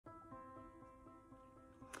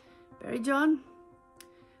Mary John,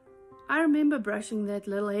 I remember brushing that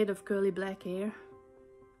little head of curly black hair.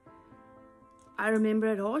 I remember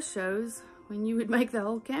at horse shows when you would make the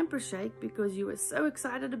whole camper shake because you were so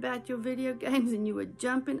excited about your video games and you were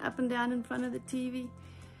jumping up and down in front of the TV.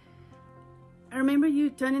 I remember you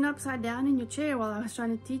turning upside down in your chair while I was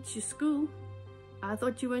trying to teach you school. I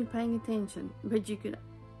thought you weren't paying attention, but you could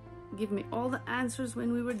give me all the answers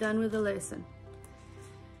when we were done with the lesson.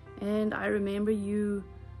 And I remember you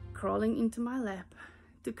crawling into my lap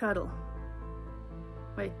to cuddle.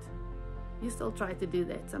 Wait, you still try to do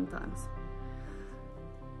that sometimes.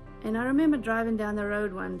 And I remember driving down the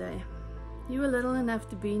road one day. You were little enough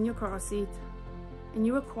to be in your car seat, and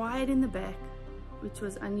you were quiet in the back, which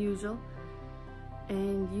was unusual.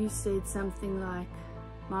 And you said something like,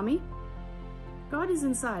 "Mommy, God is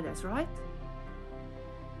inside us, right?"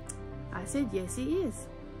 I said, "Yes, He is."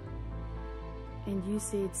 And you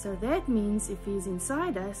said, "So that means if He's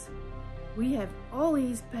inside us, we have all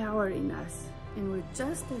His power in us, and we're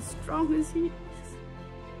just as strong as He is."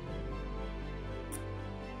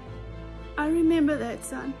 I remember that,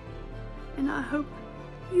 son, and I hope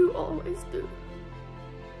you always do.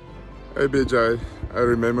 Hey BJ, I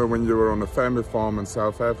remember when you were on a family farm in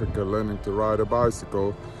South Africa learning to ride a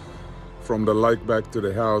bicycle from the lake back to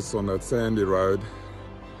the house on that sandy road.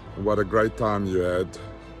 And what a great time you had.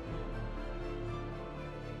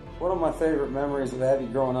 One of my favorite memories of Abby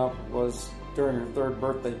growing up was during her 3rd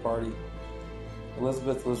birthday party.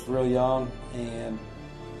 Elizabeth was real young and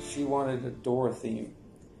she wanted a Dora theme.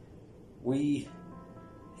 We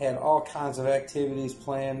had all kinds of activities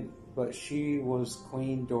planned, but she was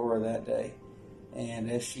Queen Dora that day.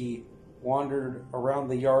 And as she wandered around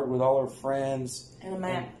the yard with all her friends and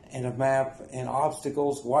a map and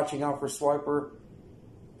obstacles, watching out for Swiper,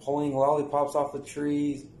 pulling lollipops off the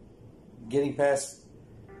trees, getting past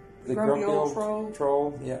the grumpy old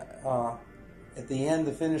troll. Yeah. At the end,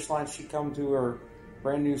 the finish line, she come to her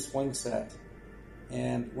brand new swing set.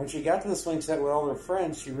 And when she got to the swing set with all her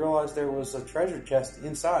friends, she realized there was a treasure chest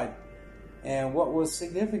inside. And what was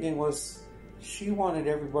significant was she wanted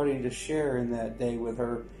everybody to share in that day with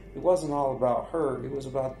her. It wasn't all about her. It was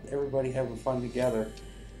about everybody having fun together.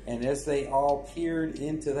 And as they all peered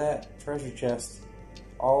into that treasure chest,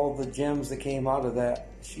 all the gems that came out of that,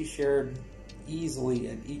 she shared easily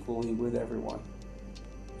and equally with everyone.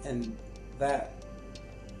 And that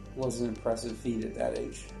was an impressive feat at that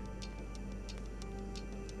age.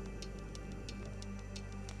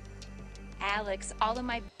 Alex, all of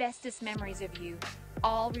my bestest memories of you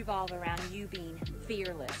all revolve around you being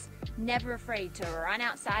fearless. Never afraid to run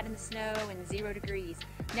outside in the snow in 0 degrees.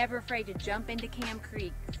 Never afraid to jump into Camp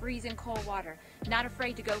Creek, freezing cold water. Not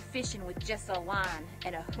afraid to go fishing with just a line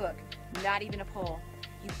and a hook, not even a pole.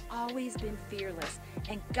 You've always been fearless,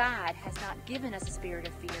 and God has not given us a spirit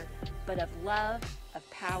of fear, but of love, of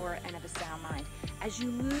power, and of a sound mind. As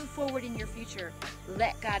you move forward in your future,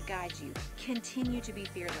 let God guide you. Continue to be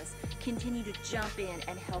fearless. Continue to jump in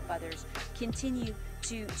and help others. Continue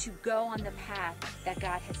to go on the path that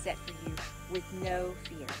God has set for you with no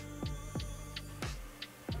fear.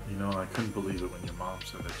 You know, I couldn't believe it when your mom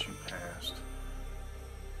said that you passed.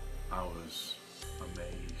 I was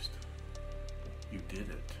amazed. You did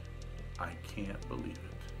it. I can't believe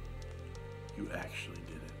it. You actually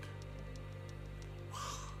did it.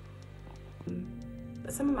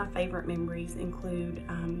 But some of my favorite memories include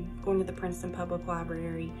going to the Princeton Public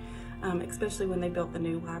Library, especially when they built the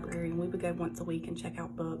new library, and we would go once a week and check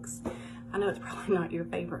out books. I know it's probably not your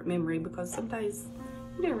favorite memory because some days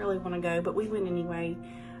you didn't really want to go, but we went anyway.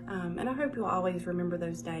 And I hope you'll always remember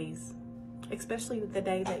those days, especially the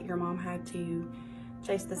day that your mom had to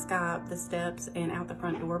chase this guy up the steps and out the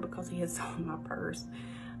front door because he had stolen my purse.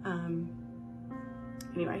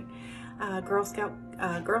 Anyway, Girl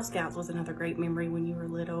Scouts was another great memory when you were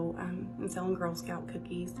little, and selling Girl Scout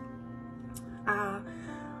cookies.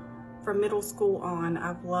 From middle school on,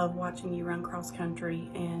 I've loved watching you run cross country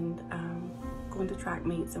and going to track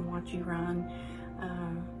meets and watch you run.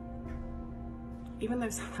 Even though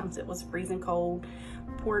sometimes it was freezing cold,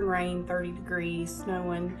 pouring rain, 30 degrees,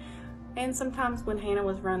 snowing. And sometimes when Hannah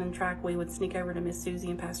was running track, we would sneak over to Miss Susie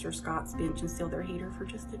and Pastor Scott's bench and steal their heater for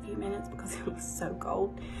just a few minutes because it was so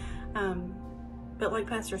cold. But like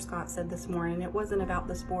Pastor Scott said this morning, it wasn't about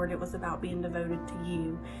the sport, it was about being devoted to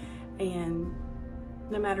you. And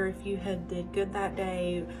no matter if you did good that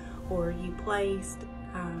day or you placed,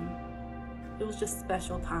 it was just a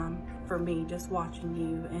special time for me just watching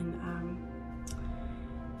you. And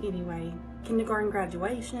anyway, kindergarten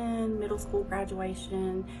graduation, middle school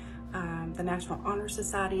graduation, the National Honor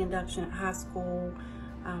Society induction at high school,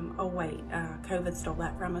 oh wait, COVID stole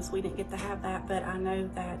that from us. We didn't get to have that, but I know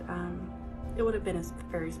that it would have been a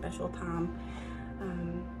very special time.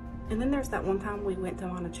 And then there's that one time we went to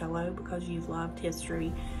Monticello because you loved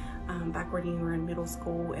history back when you were in middle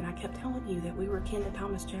school, and I kept telling you that we were kin to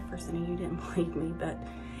Thomas Jefferson and you didn't believe me, but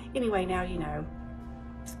anyway, now you know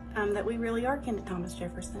that we really are kin to Thomas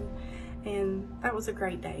Jefferson, and that was a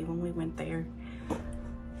great day when we went there.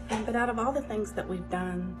 But out of all the things that we've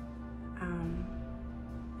done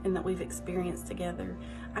and that we've experienced together,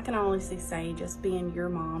 I can honestly say just being your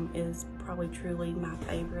mom is probably truly my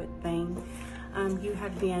favorite thing. You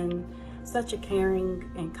have been such a caring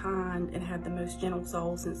and kind and had the most gentle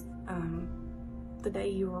soul since the day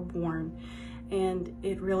you were born, and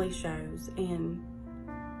it really shows, and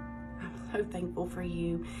I'm so thankful for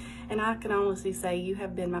you. And I can honestly say you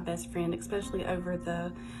have been my best friend, especially over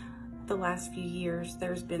the last few years.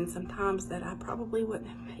 There's been some times that I probably wouldn't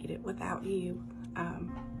have made it without you.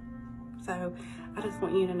 So I just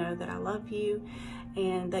want you to know that I love you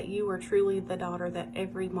and that you are truly the daughter that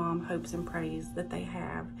every mom hopes and prays that they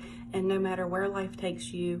have. And no matter where life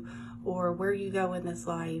takes you or where you go in this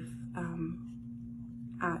life,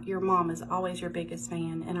 your mom is always your biggest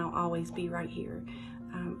fan, and I'll always be right here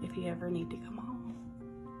if you ever need to come home.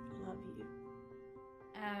 I love you.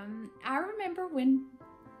 I remember when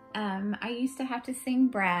I used to have to sing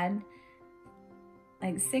Brad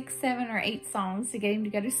like 6, 7, or 8 songs to get him to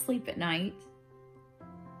go to sleep at night.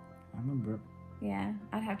 I remember. Yeah,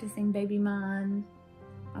 I'd have to sing Baby Mine,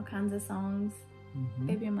 all kinds of songs. Mm-hmm.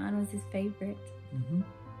 Baby Mine was his favorite. Mm-hmm.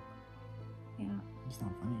 Yeah. It's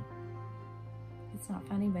not funny. It's not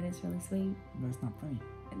funny, but it's really sweet. But it's not funny.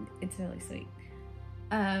 It's really sweet.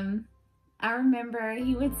 I remember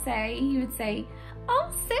he would say, oh,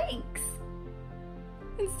 thanks.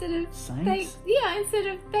 Instead of thanks. Yeah, instead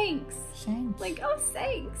of thanks. Thanks. Like, oh,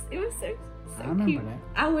 thanks. It was so I remember cute. that.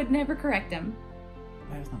 I would never correct him.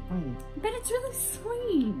 That's not funny. But it's really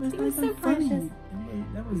sweet. But It was so funny. precious.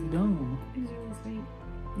 That was dumb. It was really sweet.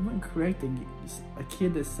 You wouldn't correct a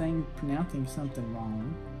kid that's pronouncing something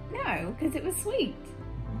wrong. No, because it was sweet.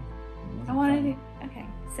 Mm-hmm. I wanted to. Okay,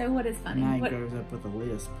 so what is funny? Now he What? grows up with a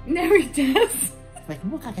lisp. No, he does. It's like,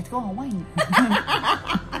 look like it's going away.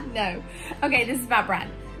 No. Okay, this is about Brad.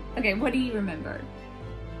 Okay, what do you remember?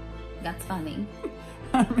 That's funny.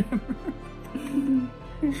 I remember.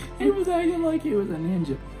 He was acting like he was a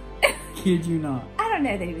ninja. Kid you not. I don't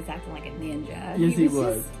know that he was acting like a ninja. Yes, he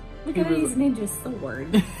was. Just, look at his ninja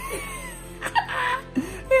sword. And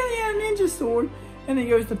he had a ninja sword, and he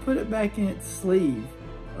goes to put it back in its sleeve.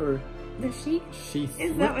 Or The sheath? sheath.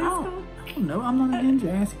 Is that what it's Oh, called? I don't know. I'm not a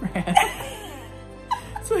ninja. Ask Brad.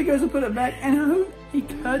 So he goes to put it back, and he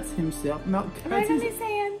cuts himself. Right on his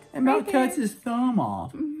hand. And right about cuts there. his thumb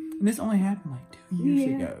off. Mhm. And this only happened like 2 years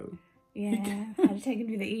Yeah. ago. Yeah, I had to take him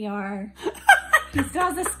to the ER. He still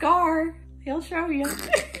has a scar. He'll show you.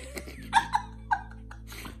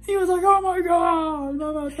 He was like, oh my God,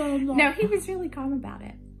 my thumb's off. No, he was really calm about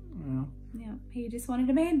it. Well, Yeah, he just wanted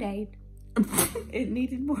a Band-Aid. It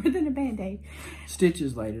needed more than a Band-Aid.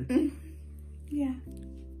 stitches later. Yeah.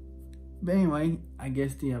 But anyway, I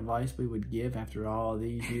guess the advice we would give after all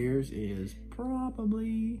these years is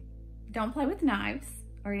probably... Don't play with knives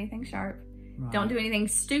or anything sharp. Right. Don't do anything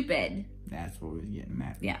stupid. That's what we're getting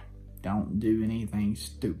at. Yeah. Don't do anything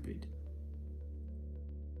stupid.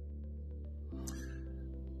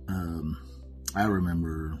 I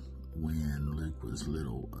remember when Luke was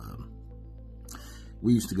little,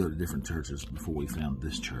 we used to go to different churches before we found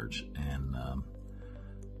this church, and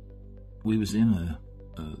we was in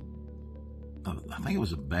I think it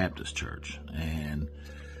was a Baptist church, and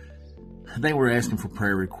they were asking for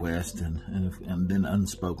prayer requests and then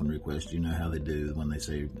unspoken requests. You know how they do when they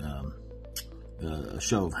say a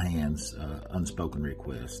show of hands, unspoken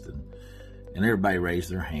request, and everybody raised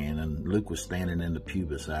their hand, and Luke was standing in the pew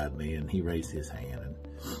beside me, and he raised his hand,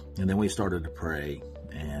 and then we started to pray,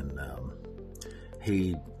 and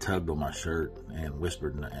he tugged on my shirt and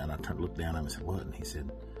whispered, and I looked down at him and said, what? And he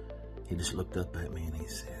just looked up at me, and he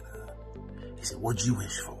said, what'd you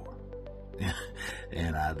wish for?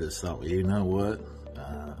 And I just thought, you know what?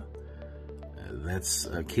 That's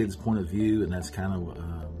a kid's point of view, and that's kind of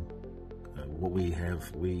what we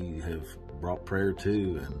have brought prayer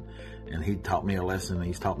to, and he taught me a lesson.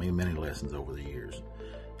 He's taught me many lessons over the years.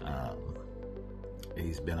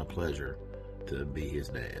 He's been a pleasure to be his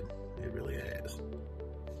dad. It really has.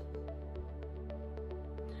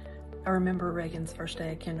 I remember Reagan's first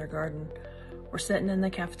day of kindergarten. We're sitting in the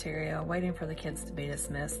cafeteria waiting for the kids to be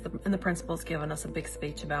dismissed, and the principal's giving us a big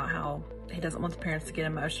speech about how he doesn't want the parents to get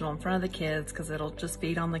emotional in front of the kids because it'll just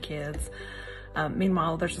feed on the kids.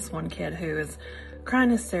 Meanwhile, there's this one kid who is crying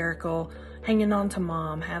hysterical, hanging on to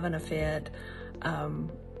mom, having a fit.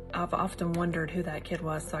 I've often wondered who that kid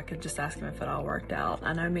was so I could just ask him if it all worked out.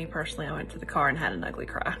 I know me personally, I went to the car and had an ugly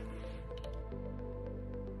cry.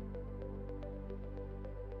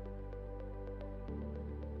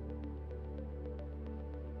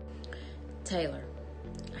 Taylor,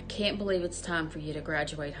 I can't believe it's time for you to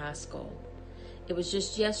graduate high school. It was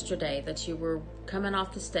just yesterday that you were coming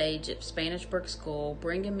off the stage at Spanishburg School,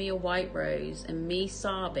 bringing me a white rose and me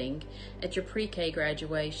sobbing at your pre-K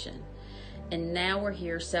graduation. And now we're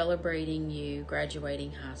here celebrating you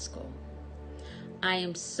graduating high school. I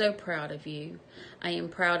am so proud of you. I am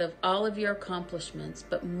proud of all of your accomplishments,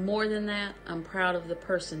 but more than that, I'm proud of the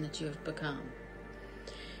person that you have become.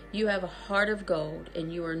 You have a heart of gold,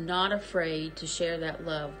 and you are not afraid to share that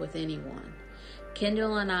love with anyone.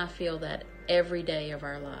 Kendall and I feel that every day of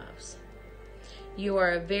our lives. You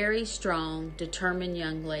are a very strong, determined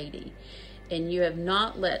young lady, and you have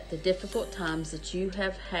not let the difficult times that you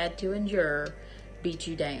have had to endure beat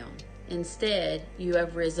you down. Instead, you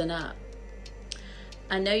have risen up.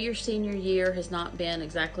 I know your senior year has not been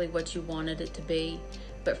exactly what you wanted it to be,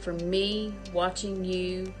 but for me, watching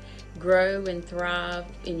you grow and thrive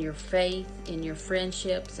in your faith, in your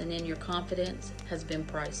friendships, and in your confidence has been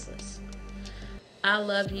priceless. I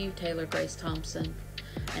love you, Taylor Grace Thompson,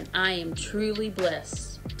 and I am truly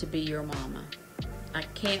blessed to be your mama. I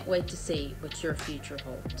can't wait to see what your future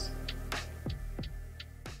holds.